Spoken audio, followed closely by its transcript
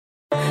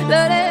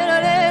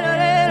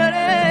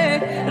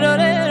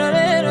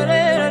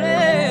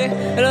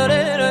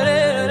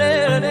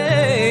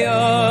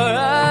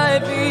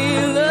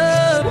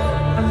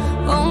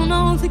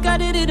I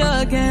did it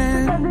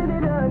again.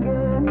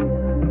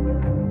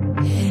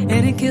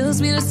 And it kills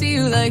me to see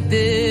you like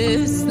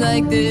this,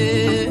 like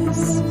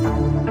this.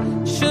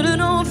 Should've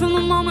known from the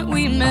moment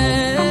we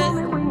met,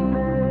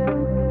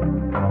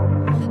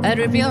 I'd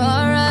rip your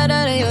heart right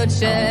out of your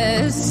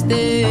chest. Swore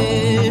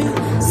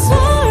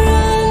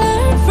I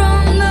learned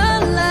from the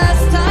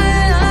last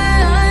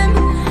time.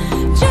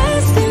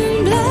 Dressed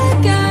in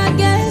black, I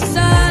guess I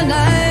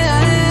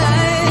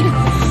lied.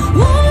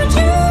 Won't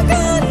you,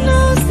 God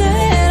knows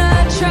that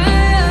I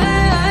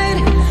tried.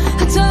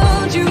 I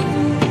told you,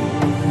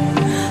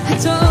 I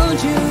told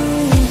you.